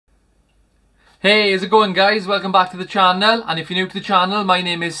Hey, how's it going guys? Welcome back to the channel, and if you're new to the channel, my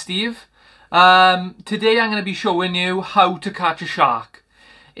name is Steve. Today I'm going to be showing you how to catch a shark.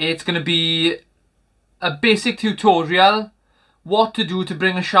 It's going to be a basic tutorial, what to do to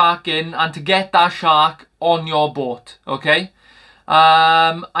bring a shark in and to get that shark on your boat, okay?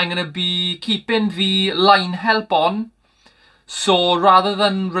 I'm going to be keeping the line help on, so rather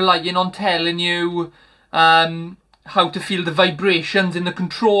than relying on telling you how to feel the vibrations in the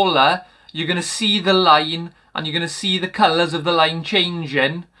controller, you're going to see the line and you're going to see the colours of the line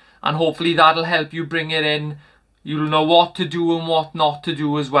changing, and hopefully that'll help you bring it in. You'll know what to do and what not to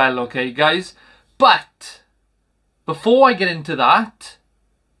do as well, okay guys? But before I get into that,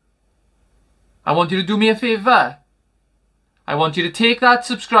 I want you to do me a favour. I want you to take that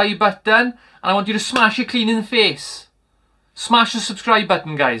subscribe button and I want you to smash it clean in the face. Smash the subscribe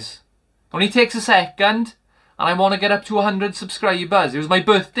button, guys. It only takes a second. And I want to get up to 100 subscribers. It was my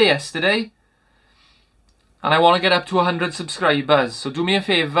birthday yesterday. And I want to get up to 100 subscribers. So do me a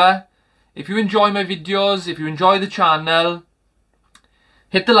favour. If you enjoy my videos, if you enjoy the channel,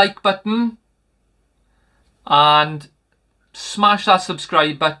 hit the like button. And smash that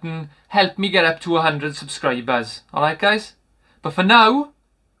subscribe button. Help me get up to 100 subscribers. Alright guys? But for now,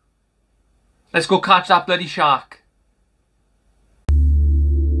 let's go catch that bloody shark.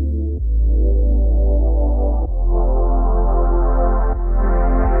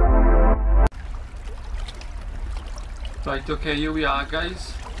 Right, okay, here we are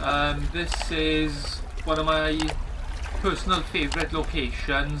guys. This is one of my personal favourite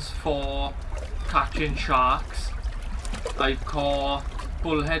locations for catching sharks. I've caught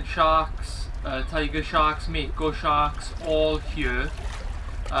bullhead sharks, tiger sharks, Mako sharks, all here.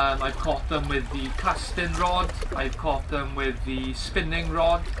 I've caught them with the casting rod, I've caught them with the spinning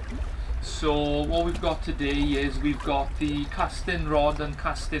rod. So what we've got today is we've got the casting rod and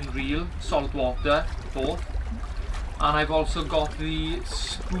casting reel, saltwater, both. And I've also got the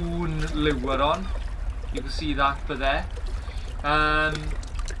spoon lure on. You can see that for there. Now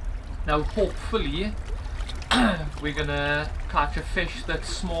hopefully we're gonna catch a fish that's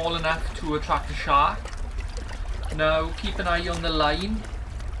small enough to attract a shark. Now keep an eye on the line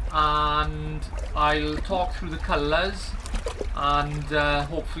and I'll talk through the colours, and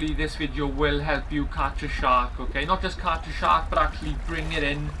hopefully this video will help you catch a shark, okay? Not just catch a shark but actually bring it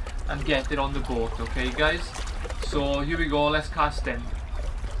in and get it on the boat, okay guys? So here we go, let's cast in.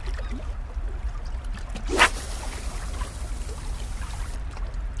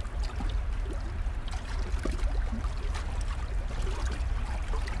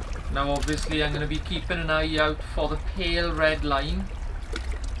 Now obviously I'm going to be keeping an eye out for the pale red line,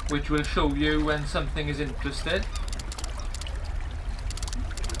 which will show you when something is interested.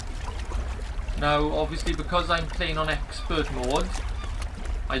 Now obviously because I'm playing on expert mode,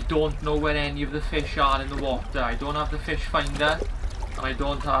 I don't know where any of the fish are in the water. I don't have the fish finder and I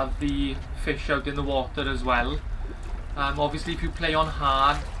don't have the fish out in the water as well. Obviously if you play on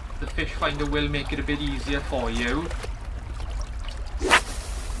hard, the fish finder will make it a bit easier for you.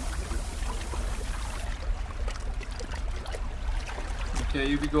 Okay,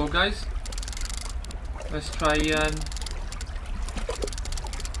 here we go guys. Let's try and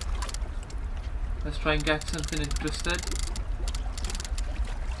get something interested.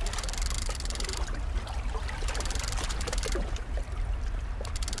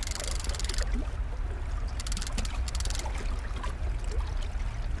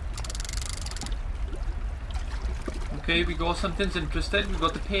 Okay, here we go, something's interested. We've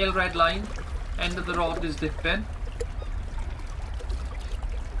got the pale red line, end of the rod is dipping.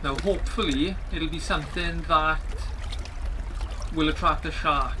 Now hopefully it'll be something that will attract a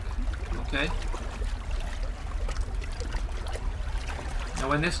shark, okay? Now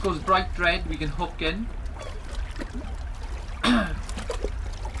when this goes bright red we can hook in.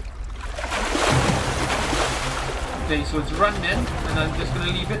 Okay, so it's running and I'm just going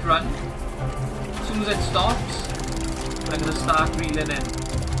to leave it run. As soon as it stops, I'm going to start reeling in.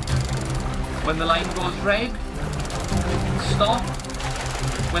 When the line goes red, stop.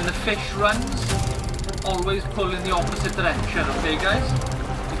 When the fish runs, always pull in the opposite direction, okay guys?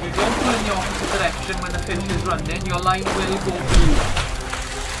 If you don't pull in the opposite direction when the fish is running, your line will go blue.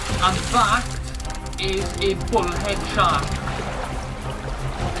 And that is a bullhead shark.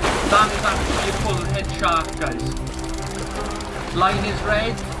 That is actually a bullhead shark, guys. Line is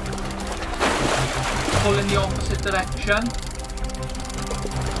red. Pull in the opposite direction.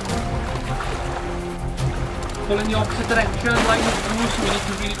 Pull in the opposite direction. Line is blue, so we need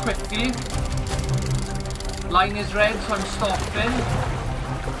to reel quickly. Line is red, so I'm stopping.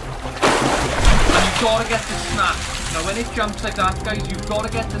 And you've got to get the snap. Now when it jumps like that, guys, you've got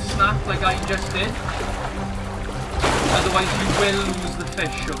to get the snap like I just did. Otherwise you will lose the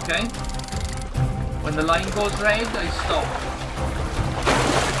fish, okay? When the line goes red, I stop.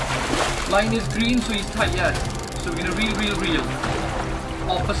 Line is green, so he's tired. So we're going to reel, reel, reel.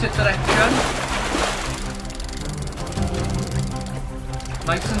 Opposite direction.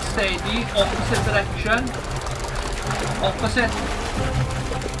 Nice and steady. Opposite direction. Opposite.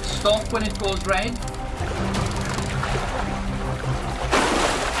 Stop when it goes red.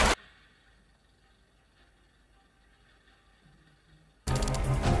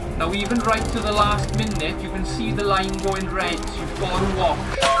 Now even right to the last minute, you can see the line going red, so you've got to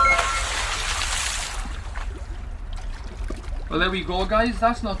watch. Well, there we go, guys.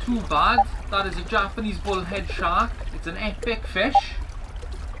 That's not too bad. That is a Japanese bullhead shark. It's an epic fish.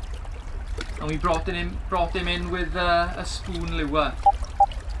 And we brought him in with a spoon lure.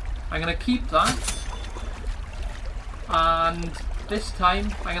 I'm going to keep that. And this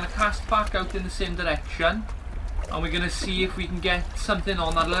time, I'm going to cast back out in the same direction. And we're going to see if we can get something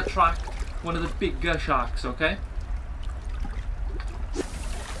on that'll attract one of the bigger sharks, okay?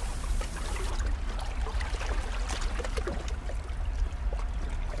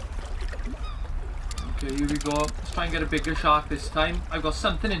 Okay, here we go. Let's try and get a bigger shark this time. I've got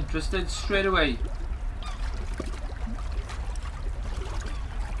something interested straight away.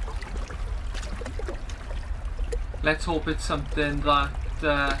 Let's hope it's something that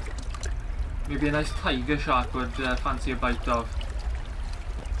maybe a nice tiger shark would fancy a bite of.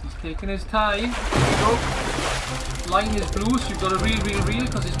 He's taking his time. There we go. Line is blue, so you've got to reel, reel, reel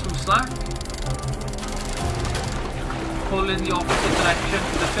because it's too slack. Pull in the opposite direction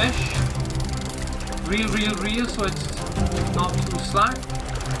to the fish. Reel, reel, reel, so it's not too slack.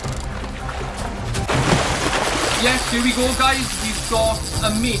 Yes, here we go, guys. We've got a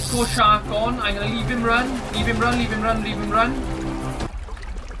Mako Shark on. I'm going to leave him run. Leave him run, leave him run, leave him run.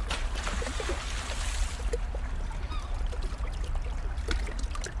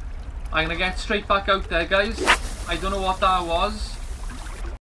 I'm going to get straight back out there, guys. I don't know what that was.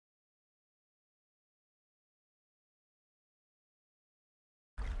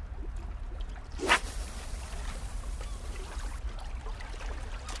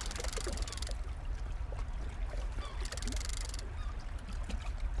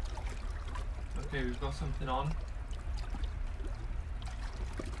 Okay, we've got something on.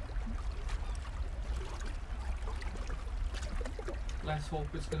 Let's hope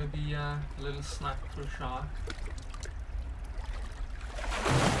it's going to be a little snack for a shark.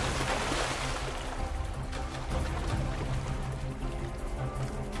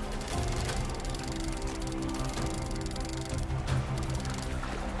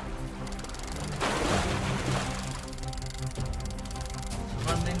 It's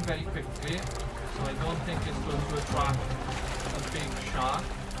running very quickly, so I don't think it's going to attract a big shark.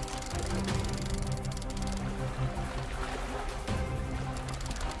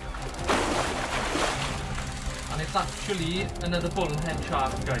 It's actually another bullhead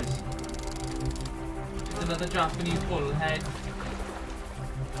shark, guys. It's another Japanese bullhead.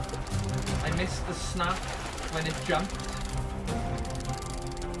 I missed the snap when it jumped.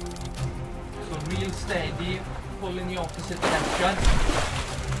 So real steady, pull in the opposite direction.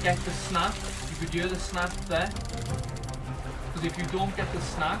 Get the snap. You could hear the snap there. Because if you don't get the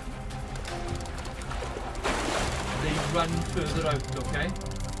snap, they run further out, okay?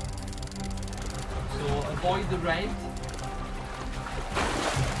 So avoid the red.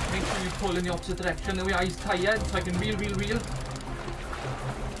 Make sure you pull in the opposite direction. There we are, he's tired, so I can reel, reel, reel.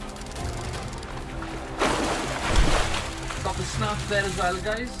 Got the snap there as well,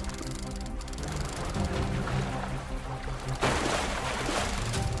 guys.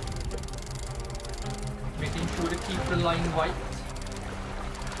 Making sure to keep the line white.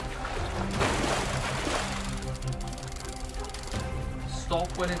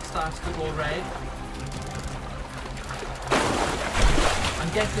 Stop when it starts to go red.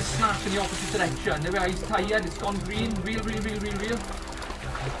 And get the snap in the opposite direction. There we are, he's tired, it's gone green. Reel, reel, reel, reel, reel.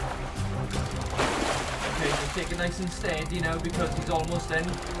 Okay, just take it nice and steady now because he's almost in.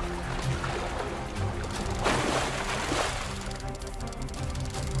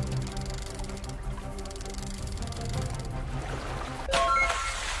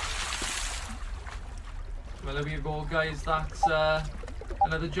 Well, there we go, guys. That's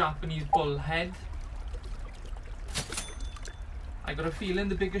another Japanese bullhead. I got a feeling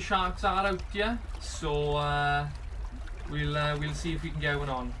the bigger sharks are out here, so we'll see if we can get one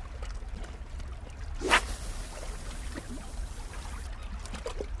on.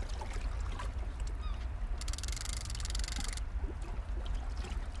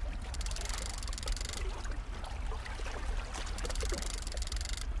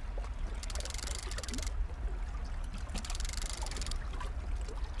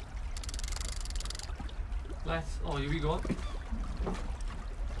 Oh, here we go.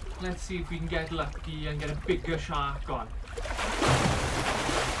 Let's see if we can get lucky and get a bigger shark on.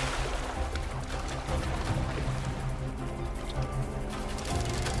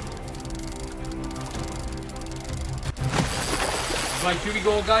 Right, here we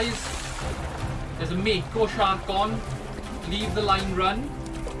go, guys. There's a Mako Shark on. Leave the line run.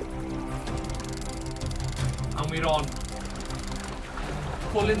 And we're on.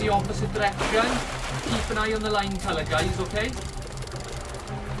 Pull in the opposite direction. Keep an eye on the line colour, guys, okay?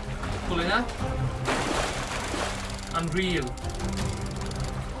 Pulling up. And reel.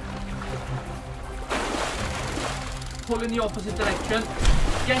 Pull in the opposite direction.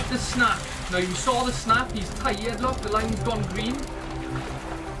 Get the snap. Now you saw the snap, he's tired, look, the line's gone green.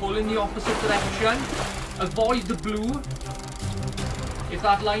 Pull in the opposite direction. Avoid the blue. If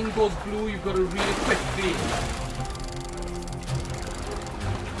that line goes blue, you've got to reel quickly.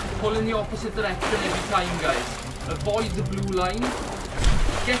 Pull in the opposite direction every time, guys. Avoid the blue line.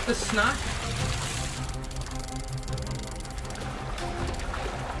 Get the snap.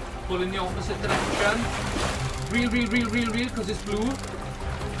 Pull in the opposite direction. Reel, reel, reel, reel, reel, because it's blue.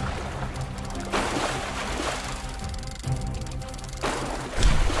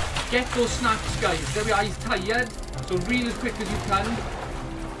 Get those snaps, guys. There we are, he's tired. So reel as quick as you can.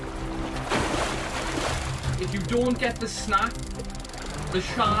 If you don't get the snap, the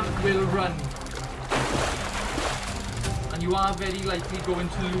shark will run. And you are very likely going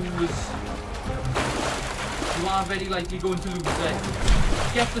to lose. You are very likely going to lose there.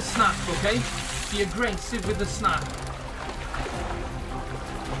 Get the snap, okay? Be aggressive with the snap.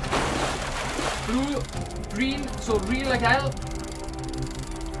 Blue, green, so reel like hell.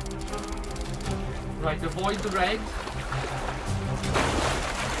 Right, avoid the red.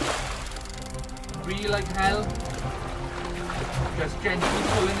 Reel like hell. Just gently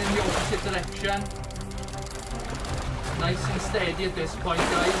pulling in the opposite direction. Nice and steady at this point,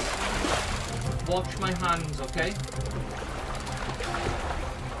 guys. Watch my hands, okay?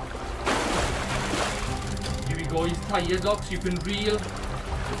 Here we go, he's tired, look, so you can reel.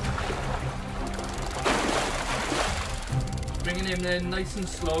 Bringing him in nice and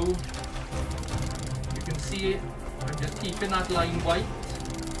slow. You can see it. I'm just keeping that line white.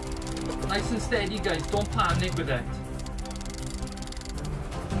 Nice and steady, guys, don't panic with it.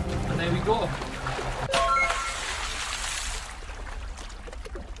 And there we go.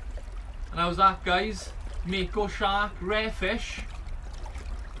 And how's that, guys? Mako Shark, rare fish.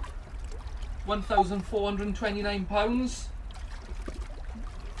 £1,429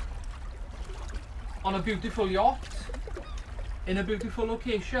 on a beautiful yacht in a beautiful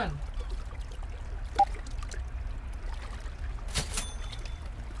location.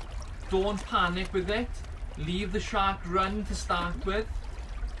 Don't panic with it. Leave the shark run to start with.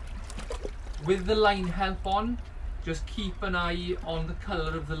 With the line help on, just keep an eye on the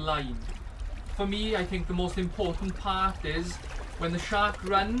colour of the line. For me, I think the most important part is when the shark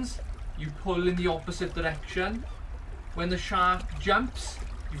runs, you pull in the opposite direction. When the shark jumps,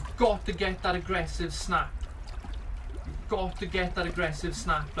 you've got to get that aggressive snap. You've got to get that aggressive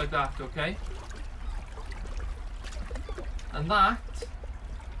snap like that, okay? And that's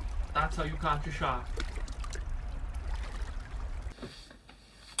how you catch a shark.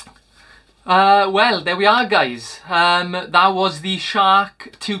 Well, there we are, guys. That was the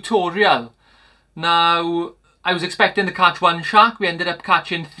shark tutorial. Now, I was expecting to catch one shark. We ended up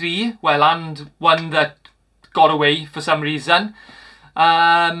catching 3. Well, and one that got away for some reason.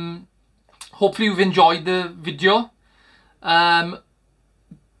 Hopefully you've enjoyed the video.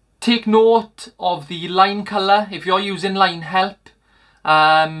 Take note of the line colour. If you're using line help,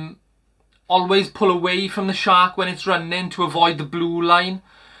 always pull away from the shark when it's running to avoid the blue line.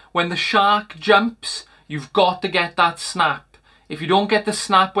 When the shark jumps, you've got to get that snap. If you don't get the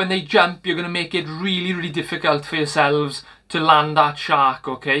snap when they jump, you're going to make it really, really difficult for yourselves to land that shark,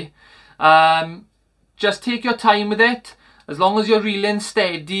 okay? Just take your time with it. As long as you're reeling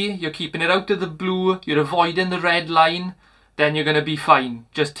steady, you're keeping it out of the blue, you're avoiding the red line, then you're going to be fine.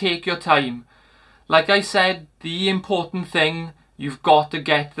 Just take your time. Like I said, the important thing, you've got to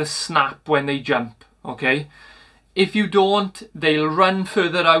get the snap when they jump, okay? If you don't, they'll run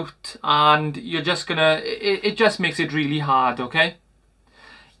further out and you're just gonna, it just makes it really hard, okay?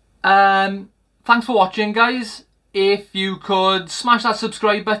 Thanks for watching, guys. If you could smash that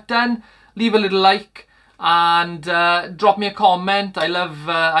subscribe button, leave a little like and drop me a comment. I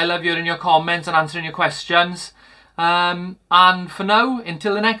love hearing your comments and answering your questions. And for now,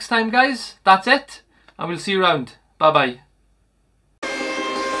 until the next time, guys, that's it. And we'll see you around. Bye-bye.